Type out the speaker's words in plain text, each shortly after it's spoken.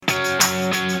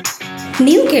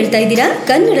ನೀವು ಕೇಳ್ತಾ ಇದ್ದೀರಾ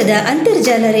ಕನ್ನಡದ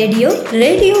ಅಂತರ್ಜಾಲ ರೇಡಿಯೋ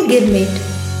ಗಿರ್ಮಿಟ್.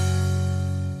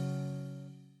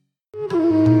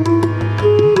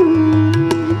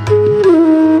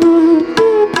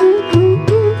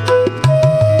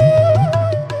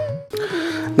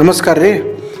 ನಮಸ್ಕಾರ ರೀ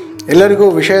ಎಲ್ಲರಿಗೂ.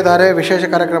 ವಿಷಯಧಾರೆ ವಿಶೇಷ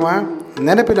ಕಾರ್ಯಕ್ರಮ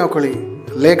ನೆನಪಿನ ಕುಳಿ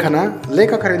ಲೇಖನ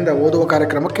ಲೇಖಕರಿಂದ ಓದುವ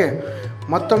ಕಾರ್ಯಕ್ರಮಕ್ಕೆ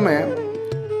ಮತ್ತೊಮ್ಮೆ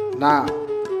ನಾ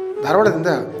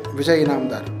ಧಾರವಾಡದಿಂದ ವಿಜಯ್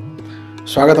ಇನಾಮದಾರ್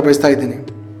ಸ್ವಾಗತ ಬಯಸ್ತಾ ಇದ್ದೀನಿ.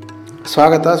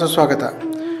 ಸ್ವಾಗತ ಸುಸ್ವಾಗತ.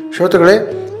 ಶ್ರೋತೃಗಳೇ,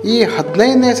 ಈ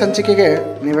 15ನೇ ಸಂಚಿಕೆಗೆ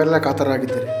ನೀವೆಲ್ಲ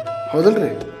ಕಾತರಾಗಿದ್ದೀರಿ, ಹೌದಲ್ರಿ?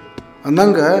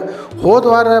 ಅಂದಂಗೆ ಹೋದ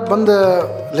ವಾರ ಬಂದ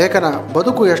ಲೇಖನ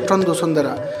ಬದುಕು ಎಷ್ಟೊಂದು ಸುಂದರ,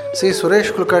 ಶ್ರೀ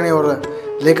ಸುರೇಶ್ ಕುಲಕರ್ಣಿಯವರ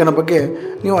ಲೇಖನ ಬಗ್ಗೆ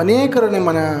ನೀವು ಅನೇಕರು ನಿಮ್ಮ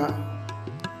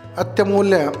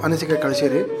ಅತ್ಯಮೂಲ್ಯ ಅನಿಸಿಕೆ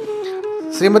ಕಳಿಸಿರಿ.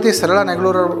 ಶ್ರೀಮತಿ ಸರಳ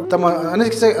ನೆಗಳೂರವರು ತಮ್ಮ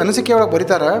ಅನಿಸಿಕೆಯೊಳಗೆ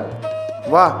ಬರೀತಾರೆ,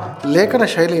 ವಾ ಲೇಖನ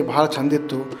ಶೈಲಿ ಭಾಳ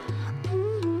ಚಂದಿತ್ತು.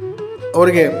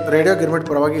 ಅವರಿಗೆ ರೇಡಿಯೋ ಗಿರ್ಮಿಟ್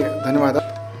ಪರವಾಗಿ ಧನ್ಯವಾದ.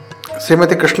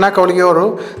 ಶ್ರೀಮತಿ ಕೃಷ್ಣ ಕೌಳಿಗೆಯವರು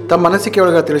ತಮ್ಮ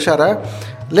ಅನಿಸಿಕೆಯೊಳಗೆ ತಿಳಿಸ್ಯಾರ,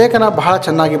 ಲೇಖನ ಬಹಳ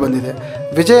ಚೆನ್ನಾಗಿ ಬಂದಿದೆ.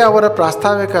 ವಿಜಯ್ ಅವರ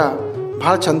ಪ್ರಾಸ್ತಾವಿಕ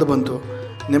ಭಾಳ ಚಂದ ಬಂತು,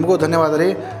 ನಿಮಗೂ ಧನ್ಯವಾದ ರೀ.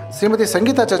 ಶ್ರೀಮತಿ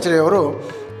ಸಂಗೀತಾ ಚಚರಿಯವರು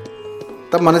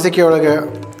ತಮ್ಮ ಅನಿಸಿಕೆಯೊಳಗೆ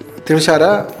ತಿಳಿಸ್ಯಾರ,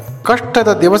 ಕಷ್ಟದ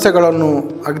ದಿವಸಗಳನ್ನು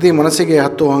ಅಗದಿ ಮನಸ್ಸಿಗೆ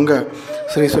ಹತ್ತು ಹಂಗೆ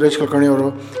ಶ್ರೀ ಸುರೇಶ್ ಕುಲಕರ್ಣಿಯವರು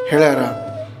ಹೇಳ್ಯಾರ.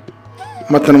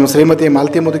 ಮತ್ತು ನಮ್ಮ ಶ್ರೀಮತಿ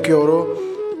ಮಾಲತಿ ಮುದುಕಿಯವರು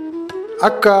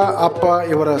ಅಕ್ಕ ಅಪ್ಪ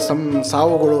ಇವರ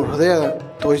ಸಾವುಗಳು ಹೃದಯ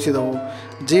ತೋರಿಸಿದವು,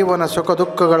 ಜೀವನ ಸುಖ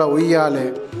ದುಃಖಗಳ ಉಯ್ಯಾಲೆ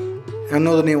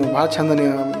ಅನ್ನೋದು ನೀವು ಭಾಳ ಚಂದ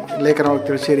ಲೇಖನವಾಗಿ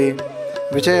ತಿಳಿಸಿರಿ.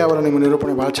 ವಿಜಯ್ ಅವರ ನಿಮ್ಮ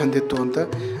ನಿರೂಪಣೆ ಭಾಳ ಚಂದಿತ್ತು ಅಂತ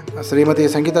ಶ್ರೀಮತಿ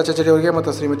ಸಂಗೀತಾ ಚಚರಿಯವರಿಗೆ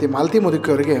ಮತ್ತು ಶ್ರೀಮತಿ ಮಾಲತಿ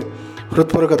ಮುದುಕಿಯವರಿಗೆ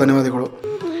ಹೃತ್ಪೂರ್ವಕ ಧನ್ಯವಾದಗಳು.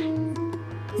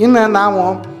 ಇನ್ನು ನಾವು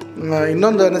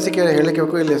ಇನ್ನೊಂದು ಅನಿಸಿಕೆ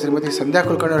ಹೇಳಬೇಕು. ಇಲ್ಲಿ ಶ್ರೀಮತಿ ಸಂಧ್ಯಾ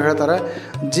ಕುಲಕರ್ಣಿ ಅವರು ಹೇಳ್ತಾರೆ,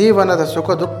 ಜೀವನದ ಸುಖ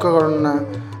ದುಃಖಗಳನ್ನು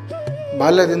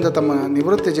ಬಾಲ್ಯದಿಂದ ತಮ್ಮ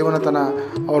ನಿವೃತ್ತಿ ಜೀವನ ತನಕ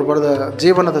ಅವರು ಬರೆದ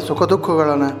ಜೀವನದ ಸುಖ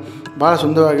ದುಃಖಗಳನ್ನು ಭಾಳ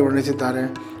ಸುಂದರವಾಗಿ ವರ್ಣಿಸಿದ್ದಾರೆ.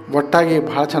 ಒಟ್ಟಾಗಿ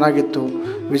ಭಾಳ ಚೆನ್ನಾಗಿತ್ತು.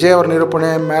 ವಿಜಯ್ ಅವ್ರ ನಿರೂಪಣೆ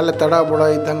ಮೇಲೆ ತಡ ಬುಡ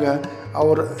ಇದ್ದಂಗೆ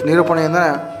ಅವ್ರ ನಿರೂಪಣೆಯಿಂದ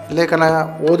ಲೇಖನ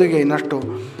ಓದಿಗೆ ಇನ್ನಷ್ಟು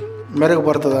ಮೆರುಗು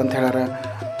ಬರ್ತದೆ ಅಂತ ಹೇಳ್ಯಾರ.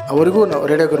 ಅವರಿಗೂ ನಾವು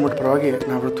ರೇಡಿಯೋ ಗಿರ್ಮಿಟ್ ಪರವಾಗಿ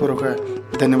ನಾವು ಹೃತ್ಪೂರ್ವಕ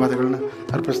ಧನ್ಯವಾದಗಳನ್ನ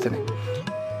ಅರ್ಪಿಸ್ತೇನೆ.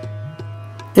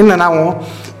 ಇನ್ನು ನಾವು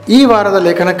ಈ ವಾರದ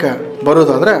ಲೇಖನಕ್ಕೆ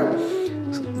ಬರೋದಾದರೆ,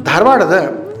 ಧಾರವಾಡದ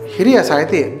ಹಿರಿಯ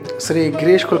ಸಾಹಿತಿ ಶ್ರೀ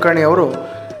ಗಿರೀಶ್ ಕುಲಕರ್ಣಿ ಅವರು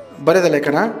ಬರೆದ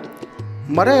ಲೇಖನ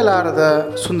ಮರೆಯಲಾರದ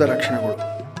ಸುಂದರ ಕ್ಷಣಗಳು.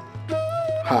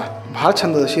 ಭಾಳ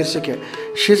ಚಂದದ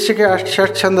ಶೀರ್ಷಿಕೆ ಅಷ್ಟು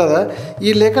ಚಂದದ. ಈ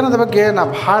ಲೇಖನದ ಬಗ್ಗೆ ನಾ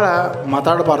ಭಾಳ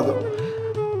ಮಾತಾಡಬಾರ್ದು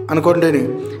ಅಂದ್ಕೊಂಡೀನಿ.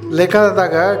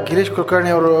 ಲೇಖನದಾಗ ಗಿರೀಶ್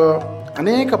ಕುಲಕರ್ಣಿ ಅವರು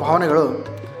ಅನೇಕ ಭಾವನೆಗಳು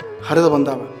ಹರಿದು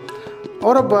ಬಂದಾವ.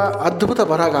 ಅವರೊಬ್ಬ ಅದ್ಭುತ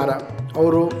ಬರಹಗಾರ.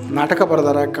 ಅವರು ನಾಟಕ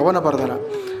ಬರೆದಾರ, ಕವನ ಬರೆದಾರ.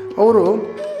 ಅವರು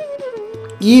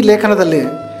ಈ ಲೇಖನದಲ್ಲಿ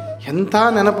ಎಂಥ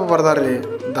ನೆನಪು ಬರ್ದಾರ್ರಿ.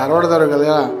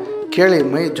 ಧಾರವಾಡದವ್ರಿಗೆಲ್ಲ ಕೇಳಿ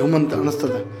ಮೈ ಜುಮ್ ಅಂತ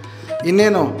ಅನ್ನಿಸ್ತದೆ.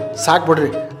 ಇನ್ನೇನು ಸಾಕು ಬಿಡ್ರಿ,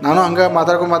 ನಾನು ಹಂಗೆ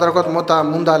ಮಾತಾಡ್ಕೋತ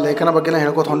ಮುಂದೆ ಆ ಲೇಖನ ಬಗ್ಗೆನೇ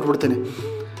ಹೇಳ್ಕೊತ ಹೊಂಟ್ಬಿಡ್ತೀನಿ.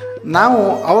 ನಾವು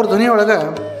ಅವ್ರ ಧ್ವನಿಯೊಳಗೆ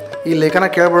ಈ ಲೇಖನ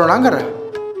ಕೇಳ್ಬಿಡೋಣ. ಹಂಗಾರ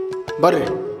ಬರ್ರಿ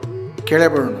ಕೇಳೇ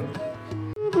ಬಿಡೋಣ.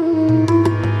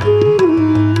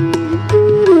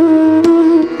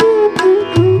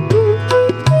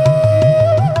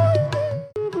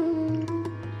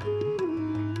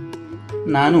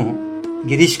 ನಾನು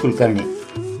ಗಿರೀಶ್ ಕುಲಕರ್ಣಿ.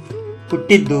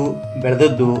 ಹುಟ್ಟಿದ್ದು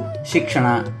ಬೆಳೆದದ್ದು ಶಿಕ್ಷಣ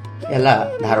ಎಲ್ಲ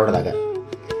ಧಾರವಾಡದಾಗ.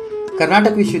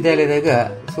 ಕರ್ನಾಟಕ ವಿಶ್ವವಿದ್ಯಾಲಯದಾಗ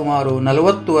ಸುಮಾರು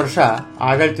 40 ವರ್ಷ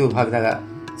ಆಡಳಿತ ವಿಭಾಗದಾಗ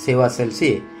ಸೇವಾ ಸಲ್ಲಿಸಿ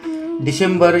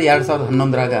ಡಿಸೆಂಬರ್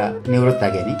 2011ರಾಗ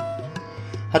ನಿವೃತ್ತಾಗೇನಿ.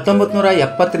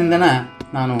 1970ರಿಂದನ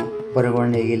ನಾನು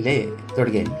ಬರವಣಿಗೆಯಲ್ಲಿ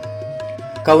ತೊಡಗೇನಿ.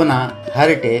 ಕವನ,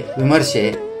 ಹರಟೆ, ವಿಮರ್ಶೆ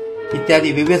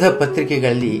ಇತ್ಯಾದಿ ವಿವಿಧ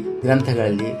ಪತ್ರಿಕೆಗಳಲ್ಲಿ,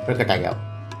 ಗ್ರಂಥಗಳಲ್ಲಿ ಪ್ರಕಟ ಆಗ್ಯಾವ.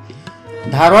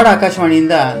 ಧಾರವಾಡ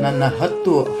ಆಕಾಶವಾಣಿಯಿಂದ ನನ್ನ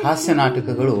 10 ಹಾಸ್ಯ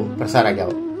ನಾಟಕಗಳು ಪ್ರಸಾರ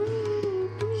ಆಗ್ಯಾವ.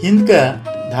 ಹಿಂದ್ಕ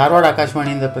ಧಾರವಾಡ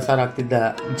ಆಕಾಶವಾಣಿಯಿಂದ ಪ್ರಸಾರ ಆಗ್ತಿದ್ದ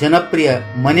ಜನಪ್ರಿಯ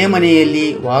ಮನೆ ಮನೆಯಲ್ಲಿ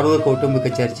ವಾರದ ಕೌಟುಂಬಿಕ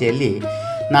ಚರ್ಚೆಯಲ್ಲಿ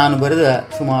ನಾನು ಬರೆದ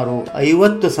ಸುಮಾರು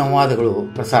 50 ಸಂವಾದಗಳು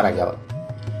ಪ್ರಸಾರ ಆಗ್ಯಾವ.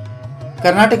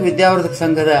 ಕರ್ನಾಟಕ ವಿದ್ಯಾವರ್ಧಕ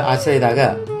ಸಂಘದ ಆಶ್ರಯದಾಗ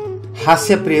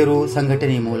ಹಾಸ್ಯಪ್ರಿಯರು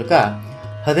ಸಂಘಟನೆಯ ಮೂಲಕ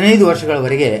 15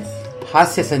 ವರ್ಷಗಳವರೆಗೆ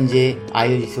ಹಾಸ್ಯ ಸಂಜೆ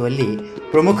ಆಯೋಜಿಸುವಲ್ಲಿ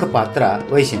ಪ್ರಮುಖ ಪಾತ್ರ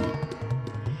ವಹಿಸಿದೆ.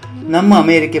 ನಮ್ಮ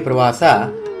ಅಮೇರಿಕೆ ಪ್ರವಾಸ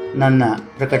ನನ್ನ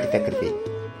ಪ್ರಕಟಿತ ಕೃತಿ.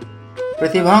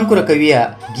 ಪ್ರತಿಭಾಂಕುರ ಕವಿಯ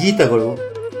ಗೀತಗಳು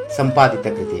ಸಂಪಾದಿತ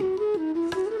ಕೃತಿ.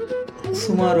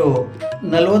 ಸುಮಾರು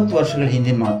 40 ವರ್ಷಗಳ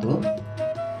ಹಿಂದಿನ ಮಾತು.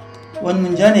 ಒಂದು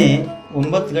ಮುಂಜಾನೆ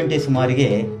 9 ಗಂಟೆ ಸುಮಾರಿಗೆ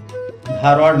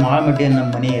ಧಾರವಾಡ ಮಾಳಮಡ್ಡಿಯ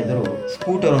ನಮ್ಮ ಮನೆ ಎದುರು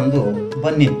ಸ್ಕೂಟರ್ ಒಂದು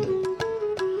ಬಂದಿತ್ತು.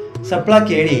 ಸಪ್ಪಳ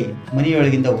ಕೇಳಿ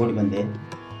ಮನೆಯೊಳಗಿಂದ ಓಡಿ ಬಂದೆ.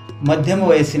 ಮಧ್ಯಮ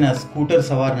ವಯಸ್ಸಿನ ಸ್ಕೂಟರ್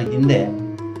ಸವಾರನ ಹಿಂದೆ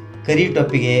ಕರಿ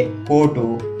ಟೊಪ್ಪಿಗೆ, ಕೋಟು,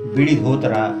 ಬಿಳಿ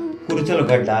ಧೋತರ, ಕುರುಚಲು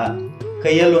ಗಡ್ಡ,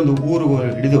 ಕೈಯಲ್ಲೊಂದು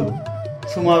ಊರುಗೋಲು ಹಿಡಿದು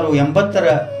ಸುಮಾರು 80ರ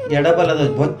ಎಡಬಲದ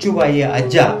ಬೊಚ್ಚುಬಾಯಿಯ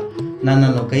ಅಜ್ಜ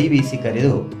ನನ್ನನ್ನು ಕೈ ಬೀಸಿ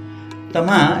ಕರೆದು,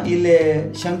 ತಮ್ಮ ಇಲ್ಲೇ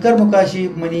ಶಂಕರ್ ಮುಕಾಶಿ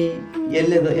ಮನಿ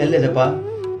ಎಲ್ಲೆದಪ್ಪ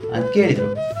ಅಂತ ಕೇಳಿದರು.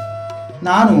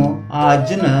 ನಾನು ಆ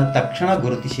ಅಜ್ಜನ ತಕ್ಷಣ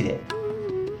ಗುರುತಿಸಿದೆ.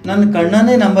 ನನ್ನ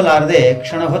ಕಣ್ಣನ್ನೇ ನಂಬಲಾರದೆ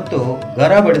ಕ್ಷಣ ಹೊತ್ತು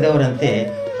ಗರ ಬಡಿದವರಂತೆ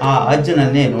ಆ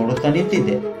ಅಜ್ಜನನ್ನೇ ನೋಡುತ್ತಾ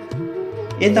ನಿಂತಿದ್ದೆ.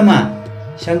 ಏತಮ್ಮ,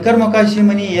 ಶಂಕರ್ ಮೊಕಾಶಿ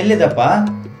ಮನಿ ಎಲ್ಲಿದಪ್ಪ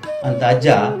ಅಂತ ಅಜ್ಜ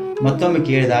ಮತ್ತೊಮ್ಮೆ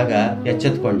ಕೇಳಿದಾಗ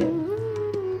ಎಚ್ಚೆತ್ಕೊಂಡೆ.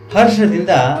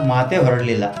 ಹರ್ಷದಿಂದ ಮಾತೇ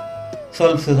ಹೊರಡಲಿಲ್ಲ.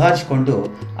 ಸ್ವಲ್ಪ ಸುಧಾರಿಸಿಕೊಂಡು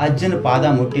ಅಜ್ಜನ ಪಾದ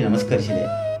ಮುಟ್ಟಿ ನಮಸ್ಕರಿಸಿದೆ.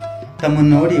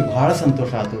 ತಮ್ಮನ್ನು ನೋಡಿ ಬಹಳ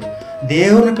ಸಂತೋಷ ಆಯಿತು,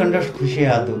 ದೇವ್ರನ್ನ ಕಂಡಷ್ಟು ಖುಷಿ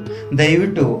ಆಯಿತು,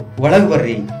 ದಯವಿಟ್ಟು ಒಳಗೆ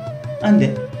ಬರ್ರಿ ಅಂದೆ.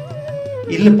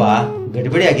 ಇಲ್ಲಪ್ಪ,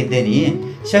 ಗಡಿಬಿಡಿ ಆಗಿದ್ದೇನೆ,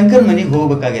 ಶಂಕರ್ ಮನೆಗೆ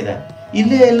ಹೋಗ್ಬೇಕಾಗ್ಯದ,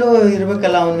 ಇಲ್ಲೇ ಎಲ್ಲೋ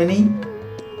ಇರ್ಬೇಕಲ್ಲ ಅವನ ಮನಿ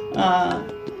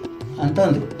ಅಂತ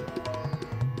ಅಂದರು.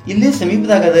 ಇಲ್ಲೇ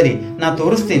ಸಮೀಪದಾಗ ಅದರಿ, ನಾ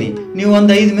ತೋರಿಸ್ತೀನಿ, ನೀವು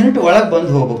ಒಂದು 5 ಮಿನಿಟ್ ಒಳಗೆ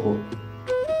ಬಂದು ಹೋಗ್ಬೇಕು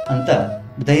ಅಂತ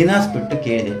ದೈನಾಸ್ಬಿಟ್ಟು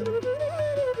ಕೇಳಿದೆ.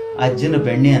 ಅಜ್ಜನ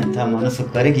ಬೆಣ್ಣೆ ಅಂತ ಮನಸ್ಸು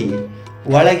ಕರಗಿ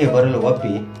ಒಳಗೆ ಬರಲು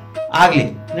ಒಪ್ಪಿ ಆಗ್ಲಿ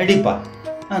ನಡೀಪ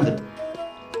ಅಂದರು.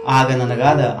 ಆಗ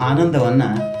ನನಗಾದ ಆನಂದವನ್ನ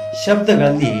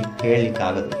ಶಬ್ದಗಳಲ್ಲಿ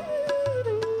ಹೇಳಲಿಕ್ಕಾಗದು.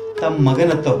 ತಮ್ಮ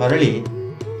ಮಗನತ್ತ ಹೊರಳಿ,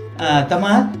 ತಮ್ಮ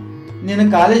ನಿನ್ನ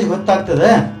ಕಾಲೇಜ್ ಹೊತ್ತಾಗ್ತದ,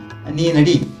 ನೀ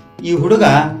ನಡಿ, ಈ ಹುಡುಗ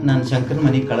ನನ್ನ ಶಂಕರ್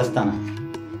ಮನೆಗೆ ಕಳಿಸ್ತಾನ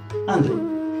ಅಂದ್ರು.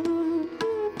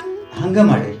 ಹಂಗ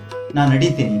ಮಾಡ್ರಿ, ನಾ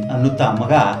ನಡೀತೀನಿ ಅನ್ನುತ್ತಾ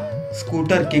ಮಗ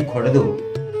ಸ್ಕೂಟರ್ ಕಿಕ್ ಹೊಡೆದು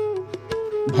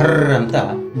ಭರ್ರ ಅಂತ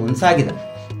ಮುನ್ಸಾಗಿದ.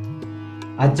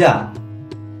 ಅಜ್ಜ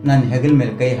ನನ್ನ ಹೆಗಲ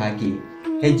ಮೇಲೆ ಕೈ ಹಾಕಿ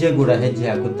ಹೆಜ್ಜೆಗೂಡ ಹೆಜ್ಜೆ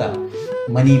ಹಾಕುತ್ತಾ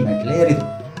ಮನಿ ಮೆಟ್ಲೆ ಏರಿದು.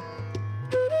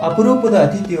 ಅಪರೂಪದ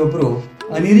ಅತಿಥಿಯೊಬ್ಬರು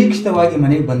ಅನಿರೀಕ್ಷಿತವಾಗಿ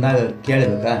ಮನೆಗೆ ಬಂದಾಗ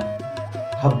ಕೇಳಬೇಕ,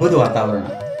 ಹಬ್ಬದ ವಾತಾವರಣ,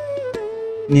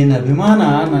 ನಿನ್ನ ಅಭಿಮಾನ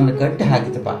ನನ್ನ ಕಟ್ಟಿ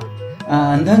ಹಾಕಿತಪ್ಪ,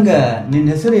 ಅಂದಂಗ ನಿನ್ನ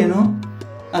ಹೆಸರು ಏನು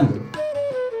ಅಂದ್ರು.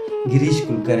 ಗಿರೀಶ್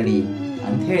ಕುಲಕರ್ಣಿ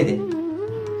ಅಂತ ಹೇಳಿದೆ.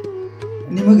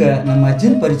 ನಿಮಗ ನಮ್ಮ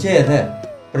ಅಜ್ಜನ ಪರಿಚಯ ಅದ,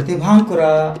 ಪ್ರತಿಭಾಂಕುರ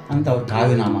ಅಂತ ಅವ್ರ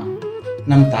ಕಾವ್ಯನಾಮ,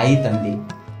 ನಮ್ಮ ತಾಯಿ ತಂದೆ.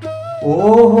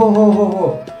 ಓಹೋ ಹೋ ಹೋ ಹೋ,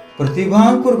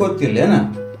 ಪ್ರತಿಭಾಂಕುರ್ ಗೊತ್ತಿಲ್ಲೇನ?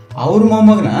 ಅವ್ರ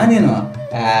ಮೊಮ್ಮಗನ ನೀನು?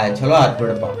 ಚಲೋ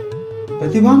ಆತ್ಬಿಡಪ್ಪ.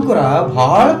 ಪ್ರತಿಭಾಂಕುರ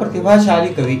ಬಹಳ ಪ್ರತಿಭಾಶಾಲಿ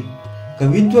ಕವಿ,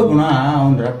 ಕವಿತ್ವ ಗುಣ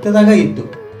ಅವನ ರಕ್ತದಾಗ ಇತ್ತು.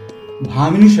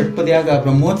 ಭಾಮಿನಿ ಷಟ್ಪದಿಯಾಗ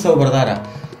ಬ್ರಹ್ಮೋತ್ಸವ ಬರ್ದಾರ,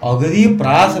 ಅಗದಿ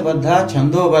ಪ್ರಾಸಬದ್ಧ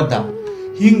ಛಂದೋಬದ್ಧ,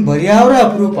 ಹಿಂಗ್ ಬರೆಯವ್ರ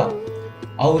ಅಪರೂಪ.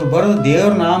 ಅವ್ರು ಬರೆದ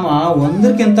ದೇವ್ರ ನಾಮ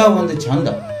ಒಂದಕ್ಕಿಂತ ಒಂದು ಚಂದ.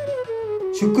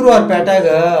 ಶುಕ್ರವಾರ ಪೇಟಾಗ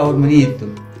ಅವ್ರ ಮನಿ ಇತ್ತು,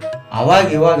 ಅವಾಗ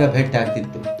ಇವಾಗ ಭೇಟಿ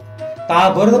ಆಗ್ತಿತ್ತು. ತಾ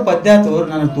ಬರೆದ ಪದ್ಯ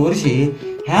ನನಗೆ ತೋರಿಸಿ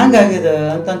ಹ್ಯಾಂಗಾಗ್ಯದ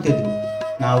ಅಂತಂತಿದ್ರು.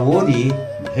 ನಾ ಓದಿ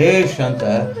ಭೇಷ್ ಅಂತ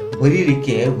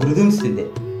ಬರೀಲಿಕ್ಕೆ ಹುರಿದುಂಬಿಸ್ತಿದ್ದೆ.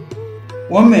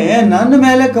 ಒಮ್ಮೆ ನನ್ನ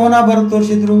ಮೇಲೆ ಕವನ ಬರೆದು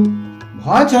ತೋರಿಸಿದ್ರು,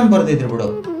 ಭಾಳ ಚಂದ ಬರ್ದಿದ್ರು ಬಿಡು.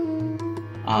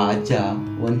 ಆ ಅಜ್ಜ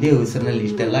ಒಂದೇ ಉಸಿರಿನಲ್ಲಿ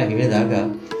ಇಷ್ಟೆಲ್ಲ ಹೇಳಿದಾಗ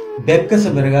ಬೆಕ್ಕಸ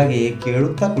ಬೆರಗಾಗಿ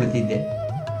ಕೇಳುತ್ತಾ ಕುಳಿತಿದ್ದೆ.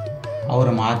 ಅವರ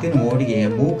ಮಾತಿನ ಮೋಡಿಗೆ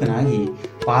ಮೂಕನಾಗಿ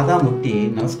ಪಾದ ಮುಟ್ಟಿ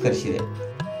ನಮಸ್ಕರಿಸಿದೆ.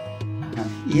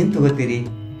 ಏನು ತಗೋತೀರಿ?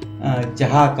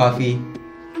 ಚಹಾ ಕಾಫಿ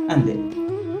ಅಂದೆ.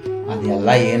 ಅದೆಲ್ಲ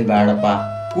ಏನು ಬೇಡಪ್ಪ,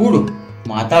 ಕೂಡು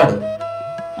ಮಾತಾಡು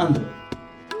ಅಂದ್ರು.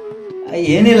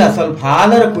 ಏನಿಲ್ಲ, ಸ್ವಲ್ಪ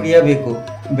ಹಾಲರ ಕುಡಿಯಬೇಕು,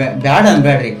 ಬ್ಯಾಡ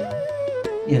ಅನ್ಬೇಡ್ರಿ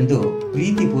ಎಂದು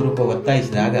ಪ್ರೀತಿಪೂರ್ವಕ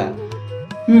ಒತ್ತಾಯಿಸಿದಾಗ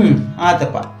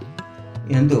ಆತಪ್ಪ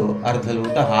ಎಂದು ಅರ್ಧ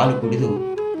ಲೋಟ ಹಾಲು ಕುಡಿದು,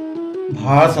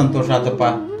 ಬಹಳ ಸಂತೋಷ ಆತಪ್ಪ,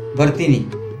 ಬರ್ತೀನಿ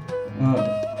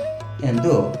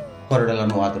ಎಂದು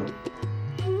ಹೊರಡಲನುವಾದರು.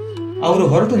 ಅವರು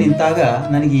ಹೊರಟು ನಿಂತಾಗ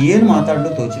ನನಗೆ ಏನು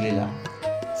ಮಾತಾಡಲು ತೋಚಲಿಲ್ಲ.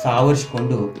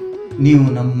 ಸಾವರಿಸಿಕೊಂಡು, ನೀವು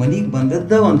ನಮ್ಮ ಮನೆಗೆ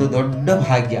ಬಂದದ್ದ ಒಂದು ದೊಡ್ಡ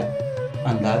ಭಾಗ್ಯ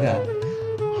ಅಂದಾಗ,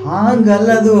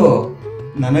 ಹಾಂಗಲ್ಲದು,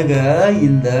 ನನಗ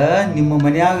ಇಂದ ನಿಮ್ಮ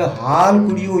ಮನ್ಯಾಗ ಹಾಲು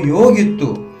ಕುಡಿಯುವ ಯೋಗಿತ್ತು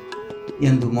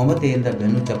ಎಂದು ಮಮತೆಯಿಂದ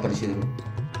ಬೆನ್ನು ಚಪ್ಪರಿಸಿದರು.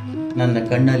 ನನ್ನ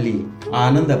ಕಣ್ಣಲ್ಲಿ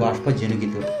ಆನಂದ ಬಾಷ್ಪ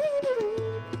ಜಿನುಗಿತು.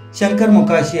 ಶಂಕರ್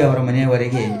ಮೊಕಾಶಿ ಅವರ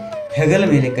ಮನೆಯವರೆಗೆ ಹೆಗಲ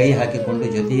ಮೇಲೆ ಕೈ ಹಾಕಿಕೊಂಡು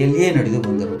ಜೊತೆಯಲ್ಲಿಯೇ ನಡೆದು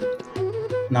ಬಂದರು.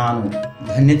 ನಾನು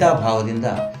ಧನ್ಯತಾ ಭಾವದಿಂದ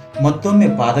ಮತ್ತೊಮ್ಮೆ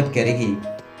ಪಾದಕ್ಕೆರಗಿ,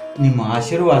 ನಿಮ್ಮ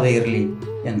ಆಶೀರ್ವಾದ ಇರಲಿ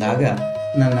ಎಂದಾಗ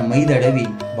ನನ್ನ ಮೈದಡವಿ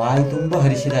ಬಾಯಿ ತುಂಬ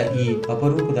ಹರಿಸಿದ ಈ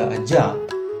ಅಪರೂಪದ ಅಜ್ಜ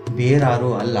ಬೇರಾರೂ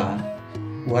ಅಲ್ಲ,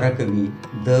 ವರಕವಿ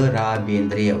ದ.ರಾ.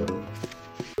 ಬೇಂದ್ರೆಯವರು.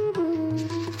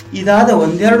 ಇದಾದ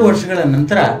 1-2 ವರ್ಷಗಳ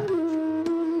ನಂತರ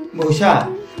ಬಹುಶಃ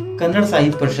ಕನ್ನಡ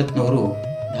ಸಾಹಿತ್ಯ ಪರಿಷತ್ನವರು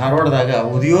ಧಾರವಾಡದಾಗ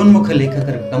ಉದಯೋನ್ಮುಖ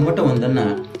ಲೇಖಕರ ಕಮ್ಮಟವೊಂದನ್ನು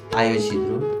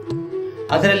ಆಯೋಜಿಸಿದ್ರು.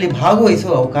 ಅದರಲ್ಲಿ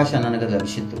ಭಾಗವಹಿಸುವ ಅವಕಾಶ ನನಗೆ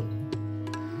ಲಭಿಸಿತ್ತು.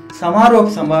 ಸಮಾರೋಪ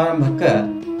ಸಮಾರಂಭಕ್ಕೆ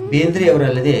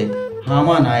ಬೇಂದ್ರೆಯವರಲ್ಲದೆ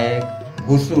ಹಾಮಾ ನಾಯಕ್,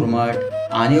 ಭೂಸೂರ್ ಮಠ್,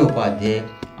 ಆನೆ ಉಪಾಧ್ಯಾಯ,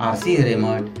 R.C.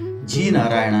 ಹಿರೇಮಠ್, ಜಿ.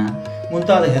 ನಾರಾಯಣ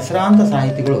ಮುಂತಾದ ಹೆಸರಾಂತ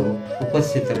ಸಾಹಿತಿಗಳು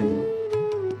ಉಪಸ್ಥಿತರಿದ್ದರು.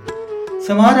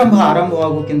 ಸಮಾರಂಭ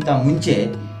ಆರಂಭವಾಗೋಕ್ಕಿಂತ ಮುಂಚೆ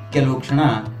ಕೆಲವು ಕ್ಷಣ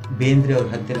ಬೇಂದ್ರೆಯವ್ರ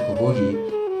ಹತ್ತಿರಕ್ಕೆ ಹೋಗಿ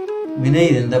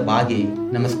ವಿನಯದಿಂದ ಬಾಗಿ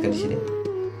ನಮಸ್ಕರಿಸಿದೆ.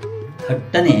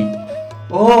 ಥಟ್ಟನೆ,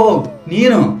 ಓ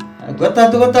ನೀನು,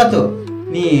 ಗೊತ್ತಾತು,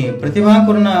 ನೀ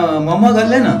ಪ್ರತಿಭಾಂಕುರನ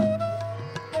ಮೊಮ್ಮಗಲ್ಲೇನ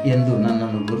ಎಂದು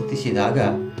ನನ್ನನ್ನು ಗುರುತಿಸಿದಾಗ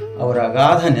ಅವರ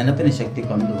ಅಗಾಧ ನೆನಪಿನ ಶಕ್ತಿ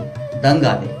ಕೊಂಡು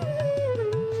ದಂಗಾದೆ.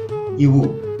 ಇವು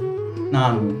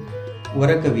ನಾನು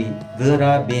ವರಕವಿ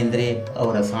ದ.ರಾ. ಬೇಂದ್ರೆ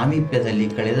ಅವರ ಸಾಮೀಪ್ಯದಲ್ಲಿ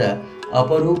ಕಳೆದ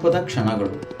ಅಪರೂಪದ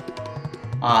ಕ್ಷಣಗಳು.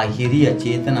 ಆ ಹಿರಿಯ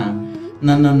ಚೇತನ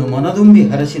ನನ್ನನ್ನು ಮನದುಂಬಿ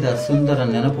ಹರಸಿದ ಸುಂದರ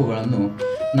ನೆನಪುಗಳನ್ನು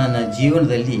ನನ್ನ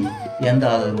ಜೀವನದಲ್ಲಿ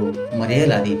ಎಂದಾದರೂ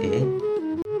ಮರೆಯಲಾದೀತೆ?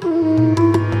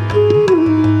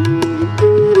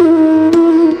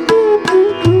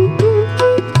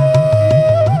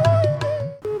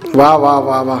 ವಾ ವಾ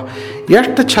ವಾ ವಾ,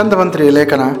 ಎಷ್ಟು ಚಂದ ಬಂತ್ರಿ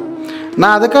ಲೇಖನ. ನಾ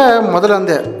ಅದಕ್ಕೆ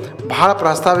ಮೊದಲಂದೆ ಭಾಳ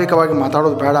ಪ್ರಾಸ್ತಾವಿಕವಾಗಿ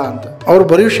ಮಾತಾಡೋದು ಬೇಡ ಅಂತ. ಅವ್ರು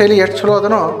ಬರೆಯೋ ಶೈಲಿ ಎಷ್ಟು ಚಲೋ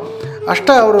ಅದನೋ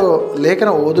ಅಷ್ಟೇ ಅವರು ಲೇಖನ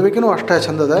ಓದುವಿಕೆನೂ ಅಷ್ಟೇ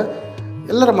ಚಂದದ,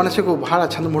 ಎಲ್ಲರ ಮನಸ್ಸಿಗೂ ಭಾಳ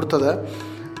ಚಂದ ಮುಡ್ತದೆ.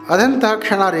 ಅದೆಂಥ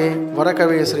ಕ್ಷಣ ರೀ,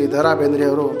 ವರಕವಿ ಶ್ರೀ ದ ರಾ ಬೇಂದ್ರೆ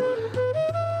ಅವರು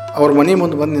ಅವ್ರ ಮನೆ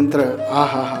ಮುಂದೆ ಬಂದು ನಿಂತರೆ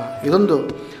ಆಹಾ ಹಾ, ಇದೊಂದು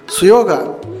ಸುಯೋಗ.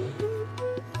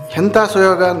 ಎಂಥ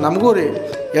ಸುಯೋಗ ನಮಗೂ ರೀ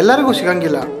ಎಲ್ಲರಿಗೂ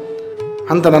ಸಿಗಂಗಿಲ್ಲ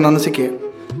ಅಂತ ನನ್ನ ಅನಿಸಿಕೆ.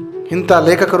 ಇಂಥ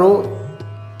ಲೇಖಕರು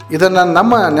ಇದನ್ನು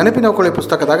ನಮ್ಮ ನೆನಪಿನ ಕೋಳಿ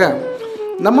ಪುಸ್ತಕದಾಗ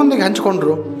ನಮ್ಮೊಂದಿಗೆ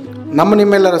ಹಂಚಿಕೊಂಡ್ರು.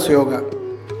 ನಿಮ್ಮೆಲ್ಲರ ಸುಯೋಗ.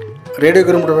 ರೇಡಿಯೋ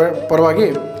ಗಿರ್ಮಿಟ್ ಪರವಾಗಿ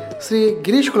ಶ್ರೀ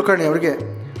ಗಿರೀಶ್ ಕುಲಕರ್ಣಿ ಅವರಿಗೆ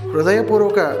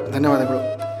ಹೃದಯಪೂರ್ವಕ ಧನ್ಯವಾದಗಳು.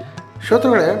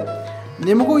 ಶ್ರೋತೃಗಳೇ,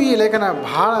 ನಿಮಗೂ ಈ ಲೇಖನ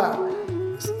ಭಾಳ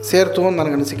ಸೇರ್ತು ಅಂತ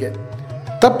ನನಗನಿಸಿಕೆ.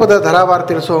 ತಪ್ಪದ ಧಾರಾವಾರ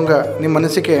ತಿಳಿಸೋಂಗೆ ನಿಮ್ಮ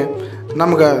ಅನಿಸಿಕೆ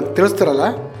ನಮ್ಗೆ ತಿಳಿಸ್ತಿರಲ್ಲ.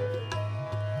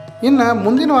 ಇನ್ನು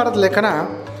ಮುಂದಿನ ವಾರದ ಲೇಖನ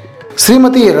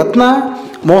ಶ್ರೀಮತಿ ರತ್ನಾ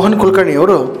ಮೋಹನ್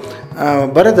ಕುಲಕರ್ಣಿಯವರು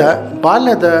ಬರೆದ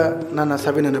ಬಾಲ್ಯದ ನನ್ನ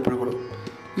ಸವಿ ನೆನಪುಗಳು.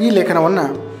 ಈ ಲೇಖನವನ್ನು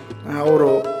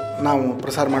ನಾವು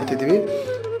ಪ್ರಸಾರ ಮಾಡ್ತಿದ್ದೀವಿ.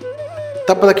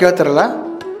 ತಪ್ಪದ ಕೇಳ್ತಾರಲ್ಲ,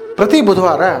 ಪ್ರತಿ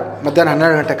ಬುಧವಾರ ಮಧ್ಯಾಹ್ನ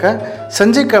 12 ಗಂಟೆಗೆ,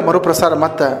 ಸಂಜೆಗೆ ಮರುಪ್ರಸಾರ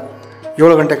ಮತ್ತು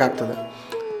 7 ಗಂಟೆಗೆ ಆಗ್ತದೆ.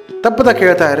 ತಪ್ಪದ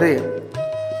ಕೇಳ್ತಾ ಇರ್ರಿ.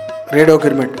 ರೇಡಿಯೋ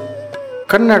ಗಿರ್ಮಿಟ್,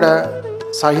 ಕನ್ನಡ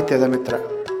ಸಾಹಿತ್ಯದ ಮಿತ್ರ.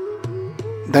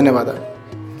 ಧನ್ಯವಾದ.